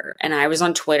Twitter. And I was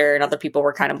on Twitter and other people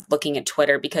were kind of looking at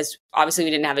Twitter because obviously we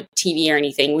didn't have a TV or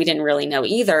anything. We didn't really know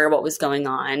either what was going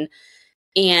on.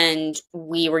 And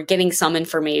we were getting some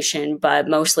information, but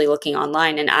mostly looking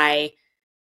online. And I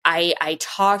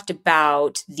talked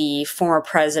about the former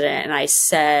president and I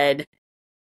said,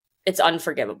 it's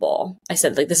unforgivable. I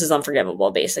said, like, this is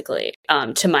unforgivable, basically,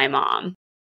 to my mom.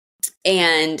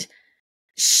 And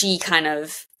she kind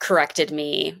of corrected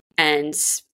me and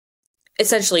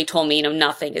essentially told me,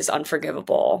 nothing is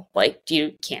unforgivable. Like,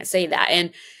 you can't say that.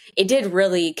 And it did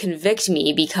really convict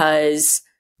me because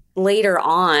later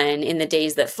on in the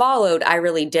days that followed, I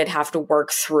really did have to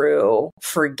work through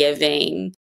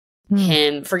forgiving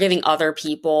him, forgiving other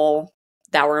people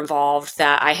that were involved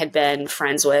that I had been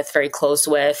friends with, very close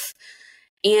with.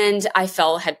 And I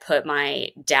felt had put my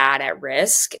dad at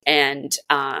risk. And,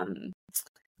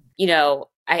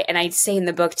 I'd say in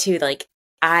the book too, like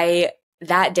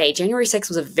that day, January 6th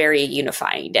was a very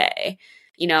unifying day.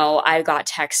 I got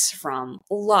texts from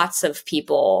lots of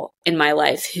people in my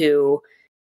life who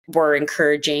were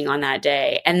encouraging on that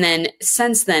day. And then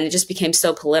since then, it just became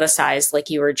so politicized, like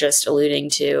you were just alluding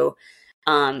to,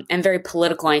 and very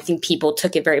political. I think people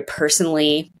took it very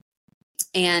personally.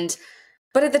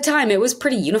 But at the time, it was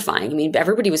pretty unifying. I mean,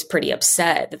 everybody was pretty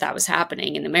upset that was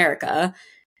happening in America.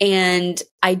 And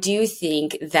I do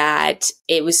think that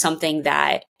it was something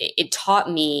that it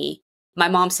taught me. My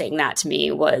mom saying that to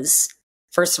me was,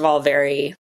 first of all, a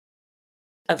very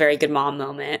good mom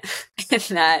moment. And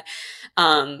that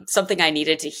something I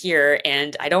needed to hear.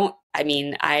 And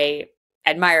I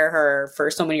admire her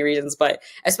for so many reasons, but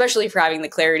especially for having the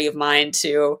clarity of mind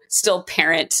to still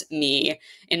parent me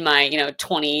in my,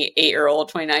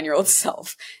 28-year-old, 29-year-old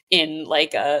self in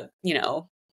like a,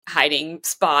 hiding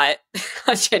spot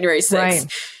on January 6th, right,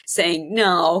 saying,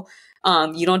 no,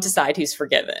 you don't decide who's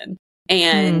forgiven.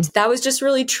 And that was just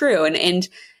really true. And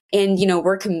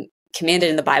we're commanded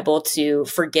in the Bible to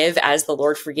forgive as the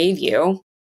Lord forgave you,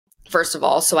 first of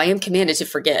all. So I am commanded to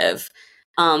forgive.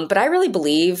 But I really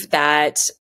believe that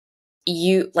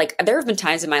there have been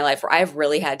times in my life where I've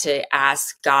really had to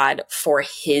ask God for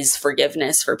his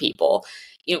forgiveness for people,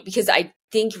 because I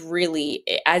think really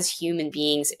as human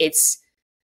beings, it's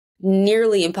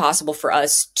nearly impossible for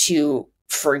us to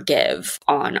forgive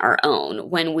on our own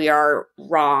when we are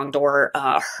wronged or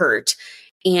hurt.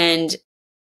 And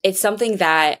it's something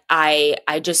that I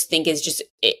just think is just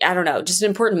an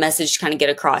important message to kind of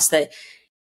get across, that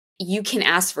you can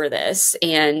ask for this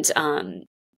and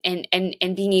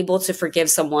being able to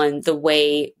forgive someone the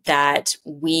way that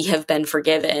we have been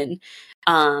forgiven,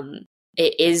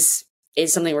 it is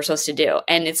something we're supposed to do.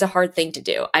 And it's a hard thing to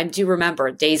do. I do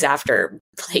remember days after,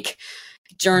 like,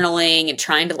 journaling and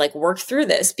trying to like work through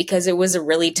this because it was a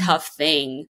really tough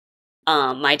thing.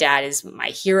 My dad is my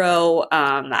hero.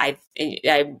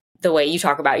 The way you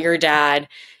talk about your dad,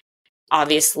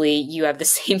 obviously you have the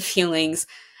same feelings.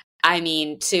 I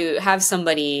mean, to have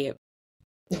somebody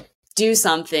do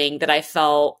something that I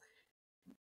felt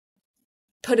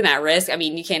put him at risk. I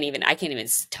mean, I can't even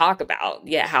talk about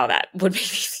how that would make me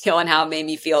feel and how it made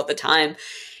me feel at the time.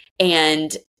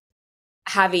 And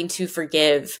having to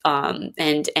forgive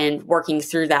and working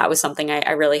through that was something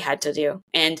I really had to do.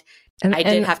 And I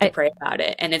did have to pray about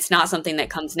it. And it's not something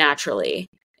that comes naturally.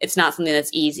 It's not something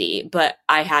that's easy, but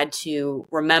I had to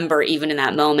remember even in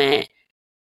that moment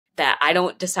that I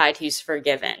don't decide who's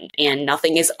forgiven and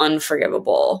nothing is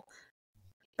unforgivable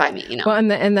by me, you know? Well,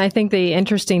 and I think the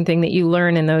interesting thing that you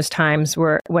learn in those times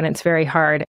when it's very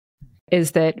hard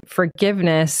is that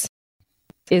forgiveness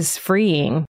is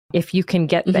freeing if you can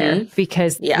get there,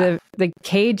 because the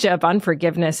cage of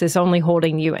unforgiveness is only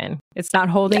holding you in. It's not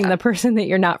holding the person that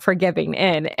you're not forgiving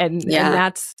in. And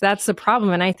that's the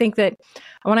problem. And I think that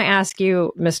I want to ask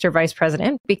you, Mr. Vice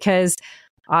President, because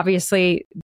obviously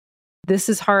this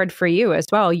is hard for you as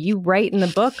well. You write in the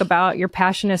book about your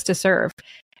passion is to serve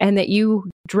and that you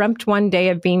dreamt one day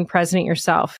of being president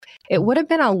yourself. It would have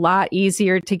been a lot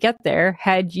easier to get there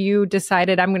had you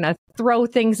decided, I'm going to throw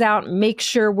things out, make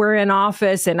sure we're in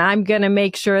office, and I'm going to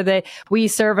make sure that we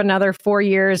serve another 4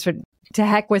 years. To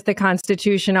heck with the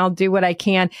Constitution, I'll do what I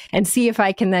can and see if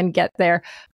I can then get there.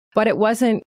 But it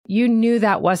wasn't, you knew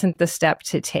that wasn't the step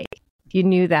to take. You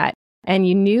knew that. And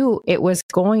you knew it was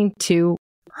going to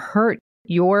hurt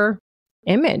your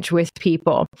image with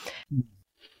people.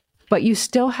 But you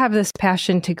still have this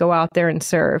passion to go out there and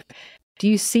serve. Do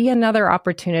you see another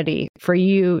opportunity for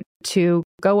you to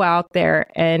go out there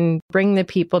and bring the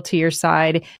people to your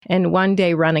side and one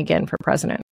day run again for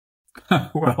president?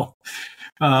 Well,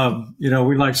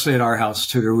 we like to say at our house,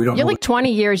 Tudor, we don't You're know like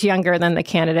 20 years younger than the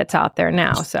candidates out there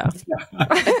now, so.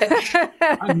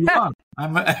 I'm young.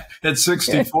 I'm at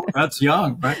 64. That's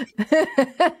young, right?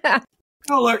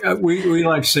 Well, look, we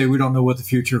like to say we don't know what the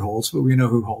future holds, but we know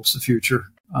who holds the future.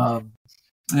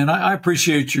 And I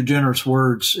appreciate your generous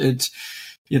words. It's,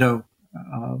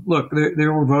 look,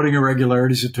 there were voting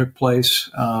irregularities that took place.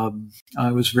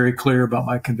 I was very clear about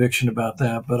my conviction about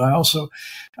that, but I also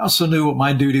knew what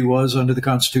my duty was under the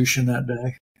Constitution that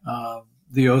day.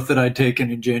 The oath that I'd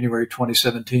taken in January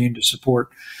 2017 to support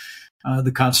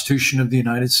the Constitution of the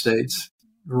United States.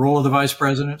 The role of the vice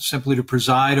president simply to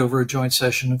preside over a joint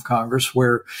session of Congress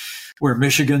where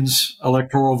Michigan's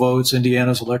electoral votes,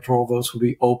 Indiana's electoral votes will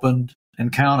be opened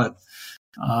and counted.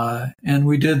 And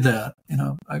we did that.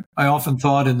 I often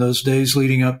thought in those days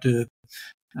leading up to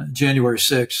January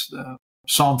 6th,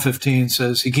 Psalm 15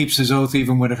 says he keeps his oath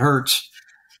even when it hurts.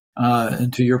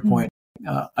 And to your point,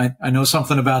 I know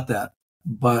something about that.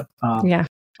 But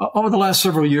over the last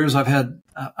several years,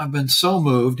 I've been so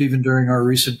moved, even during our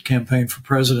recent campaign for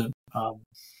president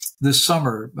this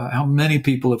summer, about how many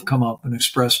people have come up and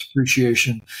expressed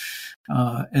appreciation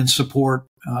and support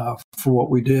for what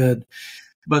we did.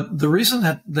 But the reason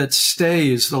that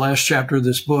stays the last chapter of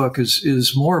this book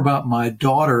is more about my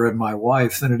daughter and my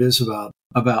wife than it is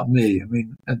about me. I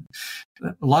mean, a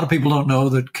lot of people don't know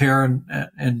that Karen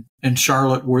and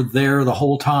Charlotte were there the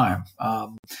whole time.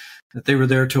 That they were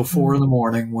there till 4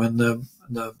 a.m. when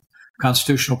the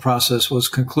constitutional process was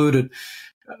concluded,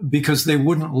 because they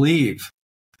wouldn't leave.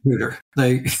 Tudor.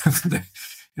 I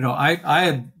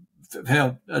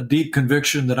had a deep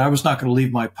conviction that I was not going to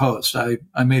leave my post.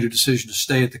 I made a decision to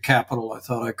stay at the Capitol. I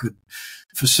thought I could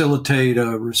facilitate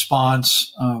a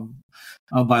response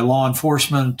by law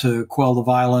enforcement to quell the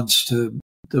violence, to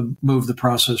move the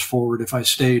process forward if I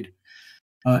stayed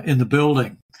in the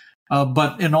building.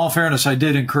 But in all fairness, I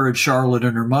did encourage Charlotte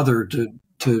and her mother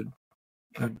to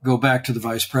go back to the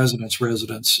vice president's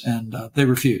residence, and they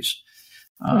refused.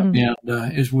 And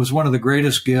it was one of the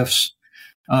greatest gifts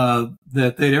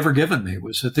that they'd ever given me,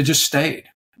 was that they just stayed.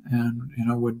 And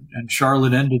and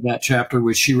Charlotte ended that chapter,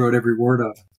 which she wrote every word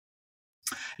of,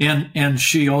 and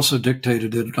she also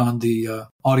dictated it on the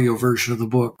audio version of the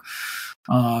book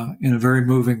in a very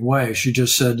moving way. She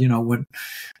just said,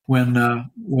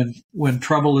 when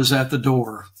trouble is at the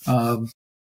door, in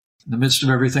the midst of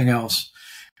everything else,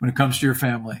 when it comes to your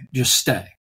family, just stay.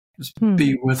 Just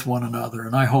be with one another.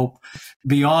 And I hope,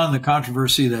 beyond the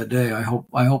controversy that day, I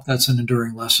hope that's an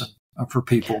enduring lesson for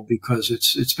people, because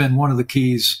it's been one of the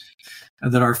keys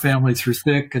that our family, through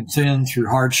thick and thin, through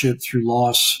hardship, through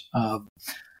loss,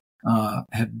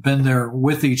 have been there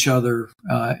with each other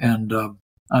and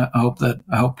I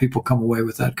hope people come away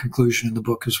with that conclusion in the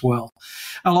book as well.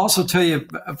 I'll also tell you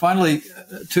finally,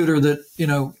 Tudor, that,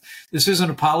 this isn't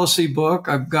a policy book.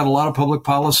 I've got a lot of public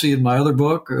policy in my other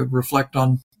book, reflect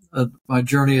on my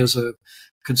journey as a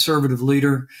conservative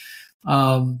leader.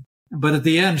 But at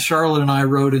the end, Charlotte and I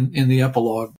wrote in the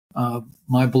epilogue,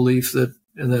 my belief that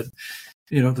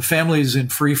the family is in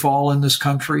free fall in this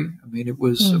country. I mean, it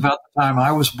was about the time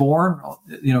I was born,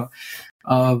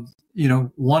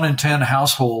 1 in 10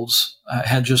 households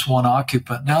had just one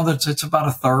occupant. Now it's about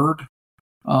a third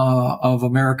of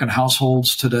American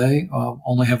households today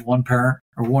only have one parent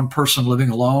or one person living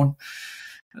alone.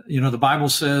 The Bible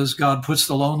says God puts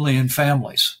the lonely in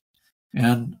families.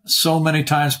 And so many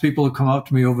times people have come up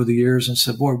to me over the years and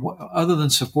said, boy, other than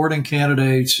supporting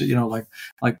candidates,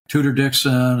 like Tudor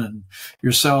Dixon and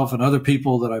yourself and other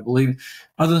people that I believe,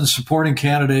 other than supporting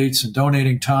candidates and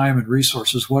donating time and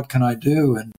resources, what can I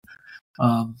do? And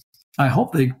I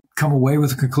hope they come away with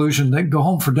the conclusion they can go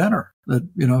home for dinner. That,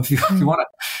 if you want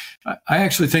to, I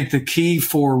actually think the key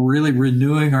for really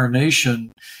renewing our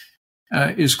nation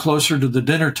is closer to the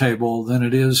dinner table than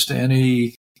it is to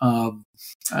any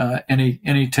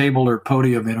table or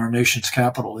podium in our nation's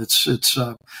capital. It's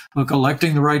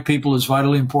electing the right people is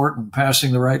vitally important.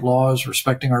 Passing the right laws,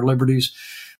 respecting our liberties,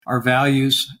 our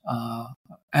values,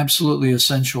 absolutely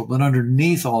essential. But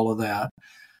underneath all of that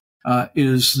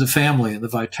is the family and the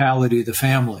vitality of the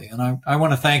family. And I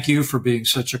want to thank you for being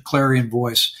such a clarion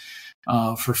voice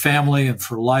for family and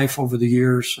for life over the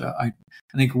years. I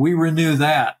think we renew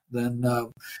that, then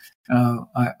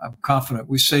I'm confident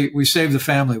we save the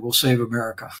family, we'll save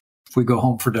America if we go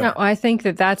home for dinner. No, I think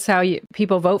that's how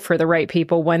people vote for the right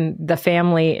people, when the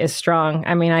family is strong.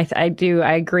 I mean, I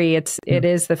agree. It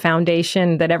is the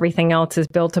foundation that everything else is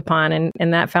built upon,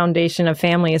 and that foundation of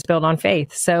family is built on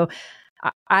faith. So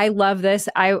I love this.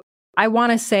 I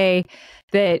want to say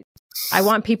that I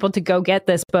want people to go get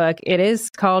this book. It is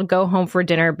called Go Home for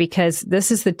Dinner because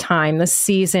this is the time, this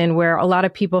season where a lot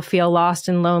of people feel lost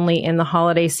and lonely in the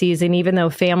holiday season, even though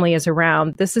family is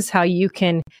around. This is how you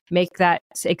can make that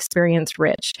experience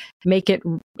rich, make it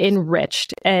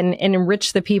enriched, and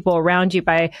enrich the people around you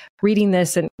by reading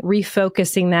this and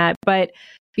refocusing that. But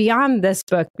beyond this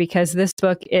book, because this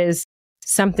book is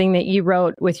something that you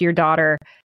wrote with your daughter,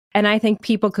 and I think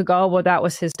people could go, well, that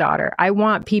was his daughter. I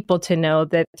want people to know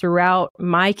that throughout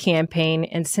my campaign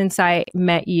and since I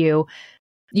met you,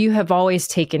 you have always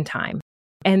taken time.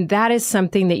 And that is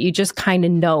something that you just kind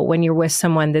of know when you're with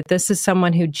someone, that this is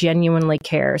someone who genuinely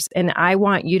cares. And I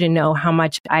want you to know how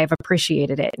much I have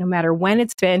appreciated it, no matter when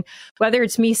it's been, whether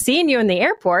it's me seeing you in the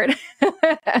airport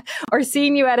or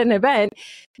seeing you at an event.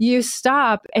 You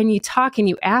stop and you talk and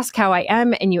you ask how I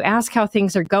am and you ask how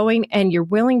things are going and you're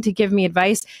willing to give me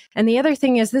advice. And the other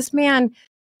thing is, this man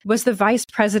was the vice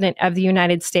president of the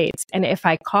United States. And if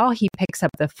I call, he picks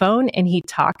up the phone and he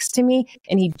talks to me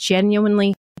and he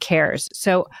genuinely cares.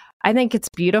 So I think it's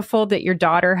beautiful that your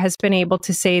daughter has been able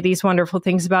to say these wonderful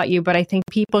things about you, but I think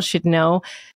people should know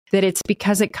that it's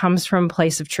because it comes from a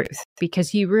place of truth,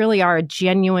 because you really are a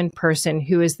genuine person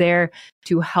who is there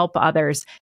to help others.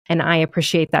 And I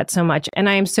appreciate that so much. And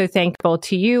I am so thankful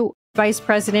to you, Vice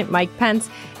President Mike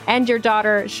Pence, and your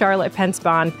daughter, Charlotte Pence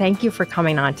Bond. Thank you for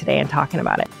coming on today and talking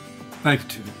about it. Thank you,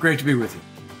 Tudor. Great to be with you.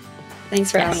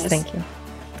 Thanks for having us. Thank you.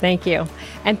 Thank you.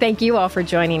 And thank you all for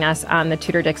joining us on the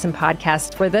Tudor Dixon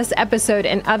podcast. For this episode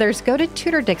and others, go to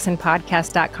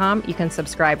TudorDixonPodcast.com. You can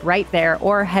subscribe right there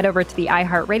or head over to the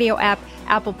iHeartRadio app,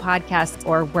 Apple Podcasts,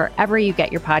 or wherever you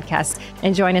get your podcasts.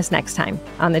 And join us next time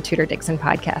on the Tudor Dixon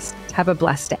podcast. Have a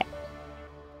blessed day.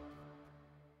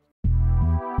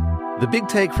 The Big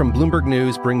Take from Bloomberg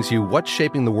News brings you what's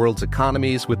shaping the world's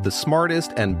economies with the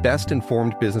smartest and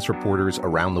best-informed business reporters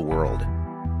around the world.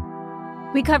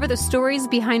 We cover the stories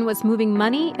behind what's moving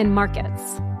money and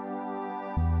markets,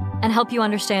 and help you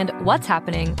understand what's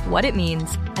happening, what it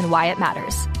means, and why it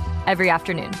matters every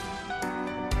afternoon.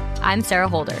 I'm Sarah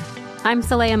Holder. I'm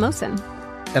Saleha Mohsin.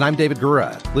 And I'm David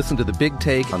Gura. Listen to The Big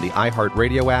Take on the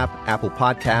iHeartRadio app, Apple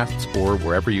Podcasts, or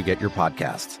wherever you get your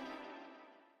podcasts.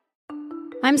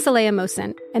 I'm Saleha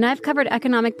Mohsin, and I've covered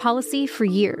economic policy for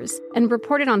years and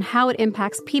reported on how it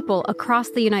impacts people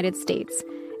across the United States.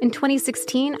 In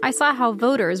 2016, I saw how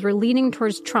voters were leaning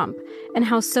towards Trump and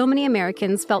how so many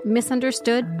Americans felt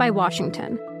misunderstood by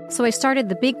Washington. So I started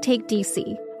The Big Take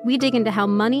DC. We dig into how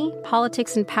money,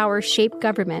 politics, and power shape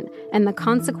government and the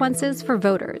consequences for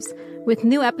voters. With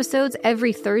new episodes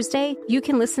every Thursday, you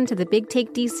can listen to The Big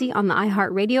Take DC on the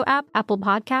iHeartRadio app, Apple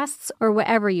Podcasts, or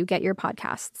wherever you get your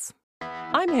podcasts.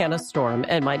 I'm Hannah Storm,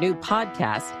 and my new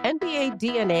podcast, NBA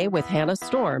DNA with Hannah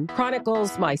Storm,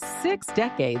 chronicles my 6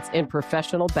 decades in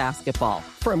professional basketball.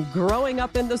 From growing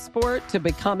up in the sport to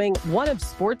becoming one of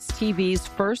sports TV's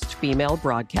first female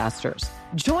broadcasters.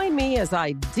 Join me as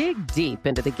I dig deep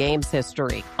into the game's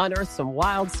history, unearth some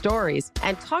wild stories,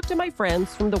 and talk to my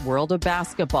friends from the world of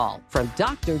basketball, from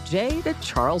Dr. J to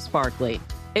Charles Barkley.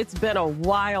 It's been a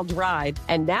wild ride,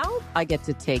 and now I get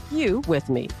to take you with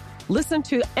me. Listen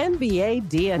to NBA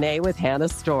DNA with Hannah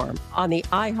Storm on the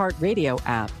iHeartRadio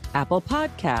app, Apple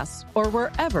Podcasts, or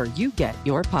wherever you get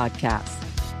your podcasts.